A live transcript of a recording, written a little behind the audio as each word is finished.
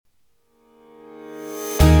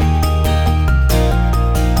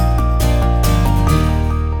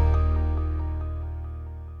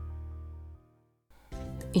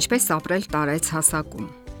Ինչպես ապրել տարեց հասակում։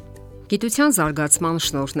 Գիտության զարգացման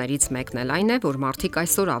շնորհներից մեկն էլ այն է, որ մարդիկ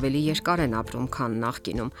այսօր ավելի երկար են ապրում, քան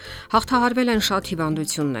նախկինում։ Հաղթահարվել են շատ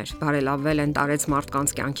հիվանդություններ, բարելավվել են տարեց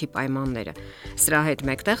մարդկանց կյանքի պայմանները։ Սրա հետ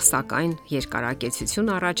մեկտեղ, սակայն,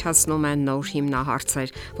 երկարակեցություն առաջացնում են նոր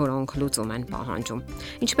հիմնահարցեր, որոնք լուծում են պահանջում։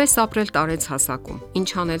 Ինչպես ապրել տարեց հասակում, ինչ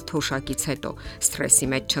անել թոշակից հետո,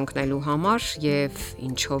 սթրեսի մեջ չընկնելու համար եւ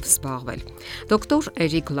ինչով զբաղվել։ Դոկտոր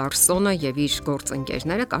Էրիկ Լարսոնը եւ իր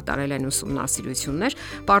գործընկերները կատարել են ուսումնասիրություններ,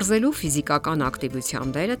 պարզելու ֆիզիկական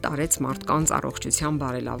ակտիվության դերը տարեց մարդկանց առողջության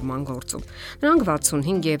բարելավման գործում։ Նրանք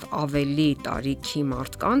 65 եւ ավելի տարիքի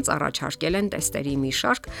մարդկանց առաջարկել են տեստերի մի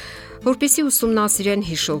շարք, որպեսզի ուսումնասիրեն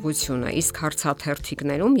հիշողությունը, իսկ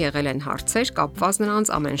հարցաթերթիկներում եղել են հարցեր կապված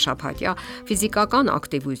նրանց ամենշաբաթյա ֆիզիկական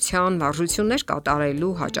ակտիվության, վարժություններ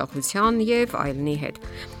կատարելու հաճախության եւ այլնի հետ։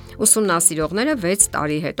 Ուսումնասիրողները 6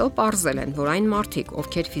 տարի հետո պարզել են, որ այն մարդիկ,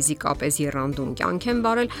 ովքեր ֆիզիկապես եռանդուն կյանք են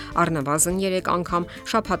վարել, առնվազն 3 անգամ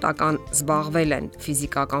շաբաթական զբաղվել են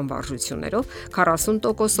ֆիզիկական վարժություններով,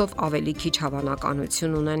 40%-ով ավելի քիչ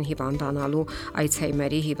հավանականություն ունեն հիվանդանալու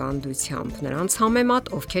Ալցհեյմերի հիվանդությամբ, նրանց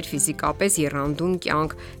համեմատ, ովքեր ֆիզիկապես եռանդուն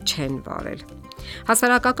կյանք չեն վարել։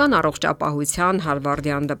 Հասարակական առողջապահության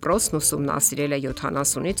Հարվարդյան դպրոցն ուսումնասիրել է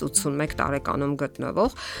 70-ից 81 տարեկանում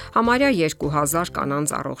գտնվող համարյա 2000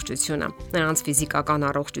 կանանց առողջությունը։ Նրանց ֆիզիկական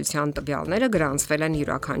առողջության տվյալները գրանցվել են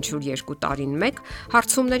յուրաքանչյուր 2 տարին մեկ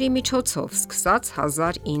հարցումների միջոցով, սկսած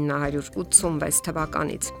 1986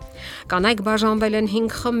 թվականից։ Կանայք բաժանվել են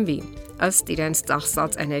 5 խմբի, ըստ իրենց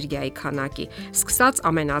ծախսած էներգիայի քանակի, սկսած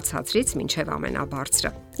ամենացածրից մինչև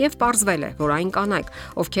ամենաբարձրը։ Եվ պարզվել է, որ այն կանայք,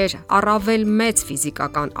 ովքեր առավել մեծ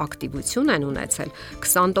ֆիզիկական ակտիվություն են ունեցել,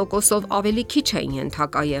 20%-ով ավելի քիչ էին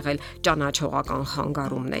ենթակա եղել ճանաչողական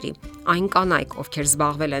խանգարումների։ Այն կանայք, ովքեր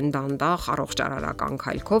զբաղվել են դանդաղ առողջարարական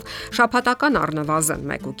քայլքով, շաբաթական առնվազն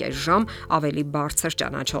 1.5 ժամ ավելի բարձր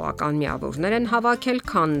ճանաչողական միավորներ են հավաքել,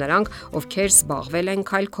 քան նրանք, ովքեր զբաղվել են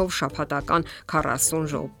քայլքով շաբաթական 40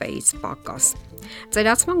 րոպեից պակաս։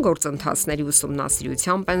 Ծերացման գործընթացների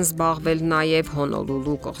ուսումնասիրությամբ են զբաղվել նաև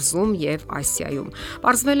Հոնոլուլու կղզում եւ Ասիայում։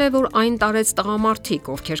 Պարզվել է, որ այն տարեց տղամարդիկ,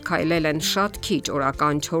 ովքեր քայլել են շատ քիչ,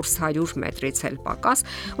 օրական 400 մետրից էլ պակաս,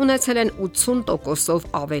 ունեցել են 80%-ով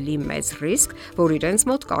ավելի մեծ ռիսկ, որ իրենց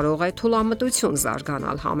մոտ կարող է թուլամտություն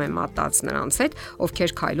զարգանալ համեմատած նրանց հետ,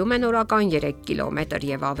 ովքեր քայլում են օրական 3 կիլոմետր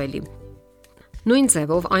եւ ավելի։ Նույն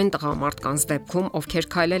ձևով այն տղամարդկանց դեպքում, ովքեր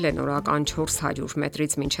քայլել են օրական 400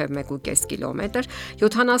 մետրից մինչև 1.5 կիլոմետր,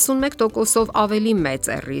 71%-ով ավելի մեծ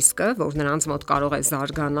է ռիսկը, որ նրանց մոտ կարող է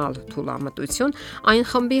զարգանալ թուլամտություն, այն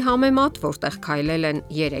խմբի համեմատ, որտեղ քայլել են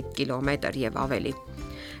 3 կիլոմետր եւ ավելի։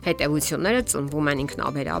 Հետևությունները ծնվում են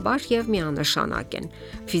ինքնաբերաբար եւ միանշանակ են։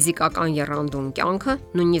 Ֆիզիկական եռանդուն կյանքը,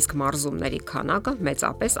 նույնիսկ մարզումների քանակը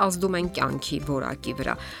մեծապես ազդում են կյանքի որակի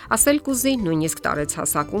վրա։ Ասել կուզի, նույնիսկ տարեց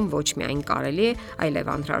հասակում ոչ միայն կարելի է,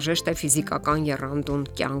 այլև անհրաժեշտ է ֆիզիկական եռանդուն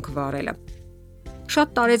կյանք վարելը։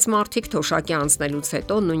 Շատ տարեց մարդիկ թոշակի անցնելուց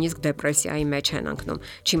հետո նույնիսկ դեպրեսիայի մեջ են ընկնում,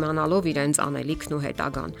 չիմանալով իրենց անելիքն ու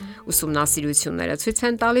հետագան։ Ուսումնասիրությունները ցույց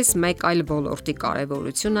են տալիս մեկ այլ ոլորտի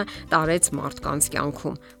կարևորությունը տարեց մարդկանց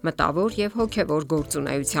կյանքում՝ մտավոր եւ հոգեվոր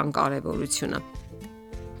գործունեության կարևորությունը։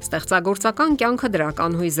 Ստեղծագործական կյանքը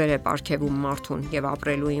դրական հույզեր է պարգևում մարդուն եւ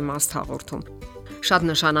ապրելու իմաստ հաղորդում։ Շատ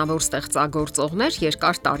նշանավոր ստեղծագործողներ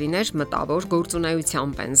երկար տարիներ մտավոր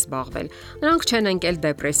գործունեությամբ են զբաղվել։ Նրանք չեն ընկել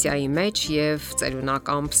դեպրեսիայի մեջ եւ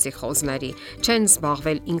ծերունական փսիխոզների, չեն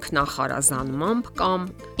զբաղվել ինքնախարազանմամբ կամ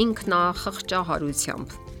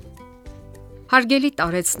ինքնախղճահարությամբ։ Հարգելի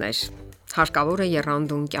տարեցներ, հարկավոր է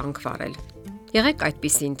եռանդուն կյանք վարել։ Եղեք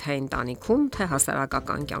այդպիսին թե ընտանիքում, թե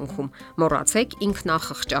հասարակական կյանքում։ Մոռացեք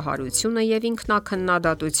ինքնախղճահարությունը եւ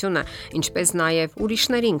ինքնակննադատությունը, ինչպես նաեւ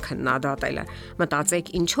ուրիշներին քննադատելը։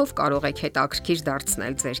 Մտածեք, ինչով կարող եք հետաքրքիր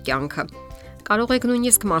դարձնել ձեր կյանքը։ Կարող եք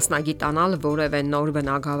նույնիսկ մասնագիտանալ որևէ նոր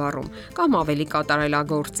բնագավառում կամ ավելի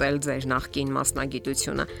կատարելագործել ձեր նախկին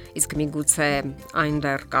մասնագիտությունը, իսկ միգուցե այն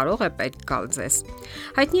դեռ կարող է պետք գալ ձեզ։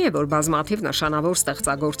 Հայտնի է, որ բազմաթիվ նշանավոր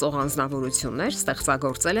ստեղծագործող անձնավորություններ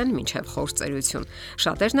ստեղծագործել են մինչև խոր ծերություն։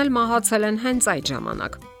 Շատերն էլ մահացել են հենց այդ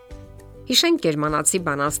ժամանակ։ Հիշենք գերմանացի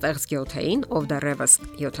բանաստեղծ Գյոթեին, ով դեռևս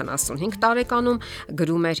 75 տարեկանում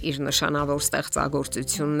գրում էր իր նշանավոր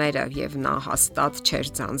ստեղծագործությունները եւ նա հաստատ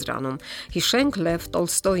չէր ձանձրանում։ Հիշենք Լև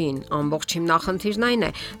Տոլստոյին, ամբողջ հիմնախնդիրն այն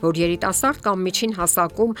է, որ երիտասարդ կամ միջին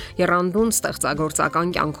հասակում եռանդուն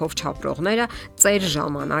ստեղծագործական կյանքով չապրողները ծեր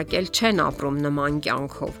ժամանակ էլ չեն ապրում նման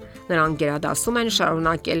կյանքով։ Նրանք գերադասում են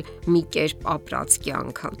շարունակել մի կերպ ապրած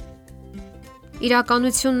կյանքը։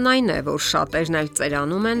 Իրականությունն այն է, որ շատերն էլ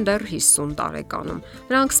ծերանում են դեռ 50 տարեկանում։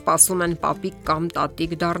 Նրանք սպասում են պապիկ կամ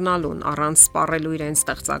տատիկ դառնալուն, առանց սպառելու իրենց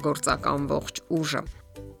ստեղծագործական ողջ ուժը։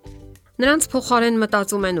 Նրանց փոխարեն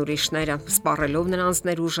մտածում են ուրիշները, սպառելով նրանց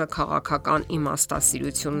ներուժը քաղաքական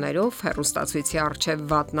իմաստասիրություններով, հեռուստացույցի առջև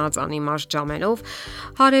վատնած անիմաստ ժամերով,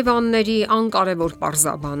 հարևանների անկարևոր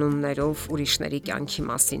պարզաբանումներով, ուրիշների կյանքի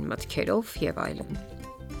մասին մտքերով եւ այլն։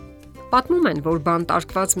 Պատմում են, որ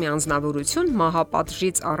բանտարկված մի անձնավորություն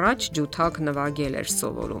մահապատժից առաջ ջութակ նվագել էր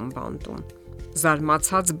սովորում բանտում։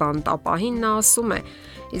 Զարմացած բանտապահին նա ասում է.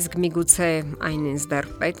 իսկ միգուցե այն ինձ դեռ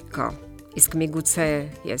պետք կա, իսկ միգուցե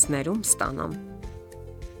ես ներում ստանամ։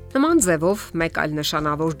 Նման ձևով մեկ այլ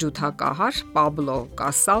նշանավոր ջութակահար Պաբլո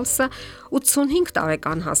Կասալսը 85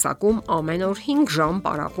 տարեկան հասակում ամեն օր 5 ժամ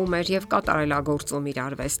պարապում էր եւ կատարելագործում իր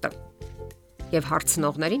արվեստը։ Եվ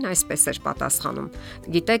հարցնողներին այսպես էր պատասխանում.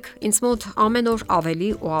 գիտեք, ինձ մոտ ամեն օր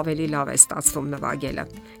ավելի ու ավելի լավ է ստացվում նվագելը։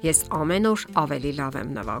 Ես ամեն օր ավելի լավ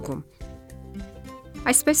եմ նվագում։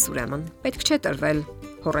 Այսպես ուրեմն, պետք չէ տրվել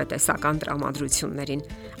հոռետեսական տրամադրություններին,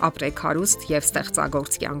 ապրեք հարուստ եւ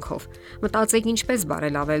ստեղծագործ կյանքով։ Մտածեք ինչպես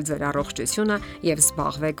բարելավել ձեր առողջությունը եւ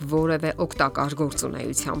զբաղվեք որևէ օգտակար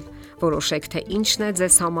գործունեությամբ։ Որոշեք, թե ինչն է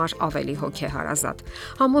ձեզ համար ավելի հոգեհարազատ։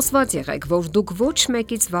 Համոզված եղեք, որ դուք ոչ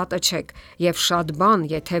մեկից վատը չեք եւ շատ բան,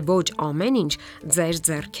 եթե ոչ ամեն ինչ, ձեր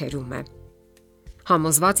ձեռքերում է։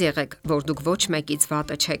 Համոզված եղեք, որ դուք ոչ մեկից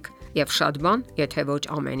վատը չեք եւ շատ բան, եթե ոչ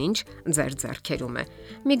ամեն ինչ, ձեր ձեռքերում է։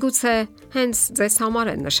 Միգուցե հենց ձեզ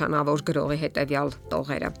համար են նշանավոր գրողի հետեւյալ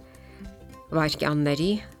տողերը.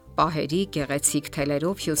 վայրկյանների, պահերի գեղեցիկ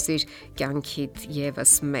թելերով հյուսիր կյանքիդ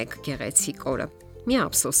եւս մեկ գեղեցիկ օրը։ Մի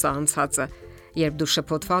ափսոսա անցածը, երբ դու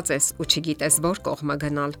շփոթված ես ու չգիտես որ կողմը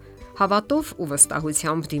գնալ, հավատով ու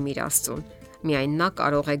վստահությամբ դիմիր Աստծուն։ Միայն նա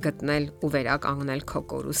կարող է գտնել ու վերականգնել քո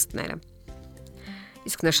կորուստները։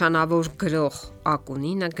 Իսկ նշանավոր գրող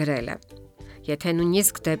Ակունինը գրել է. եթե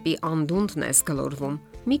նույնիսկ դեպի անդունդն ես գլորվում,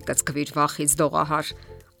 մի կծկվիր վախից դողահար,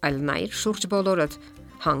 այլ նայիր շուրջ բոլորդ,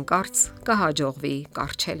 հանկարծ կհաջողվի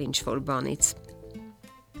կառչել ինչ-որ բանից։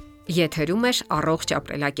 Եթերում է առողջ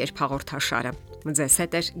ապրելակերպ հաղորդաշարը։ Ձեզ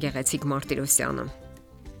հետ է Գեղեցիկ Մարտիրոսյանը։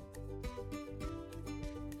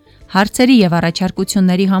 Հարցերի եւ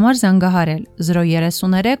առաջարկությունների համար զանգահարել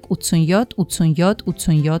 033 87 87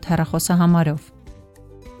 87 հեռախոսահամարով։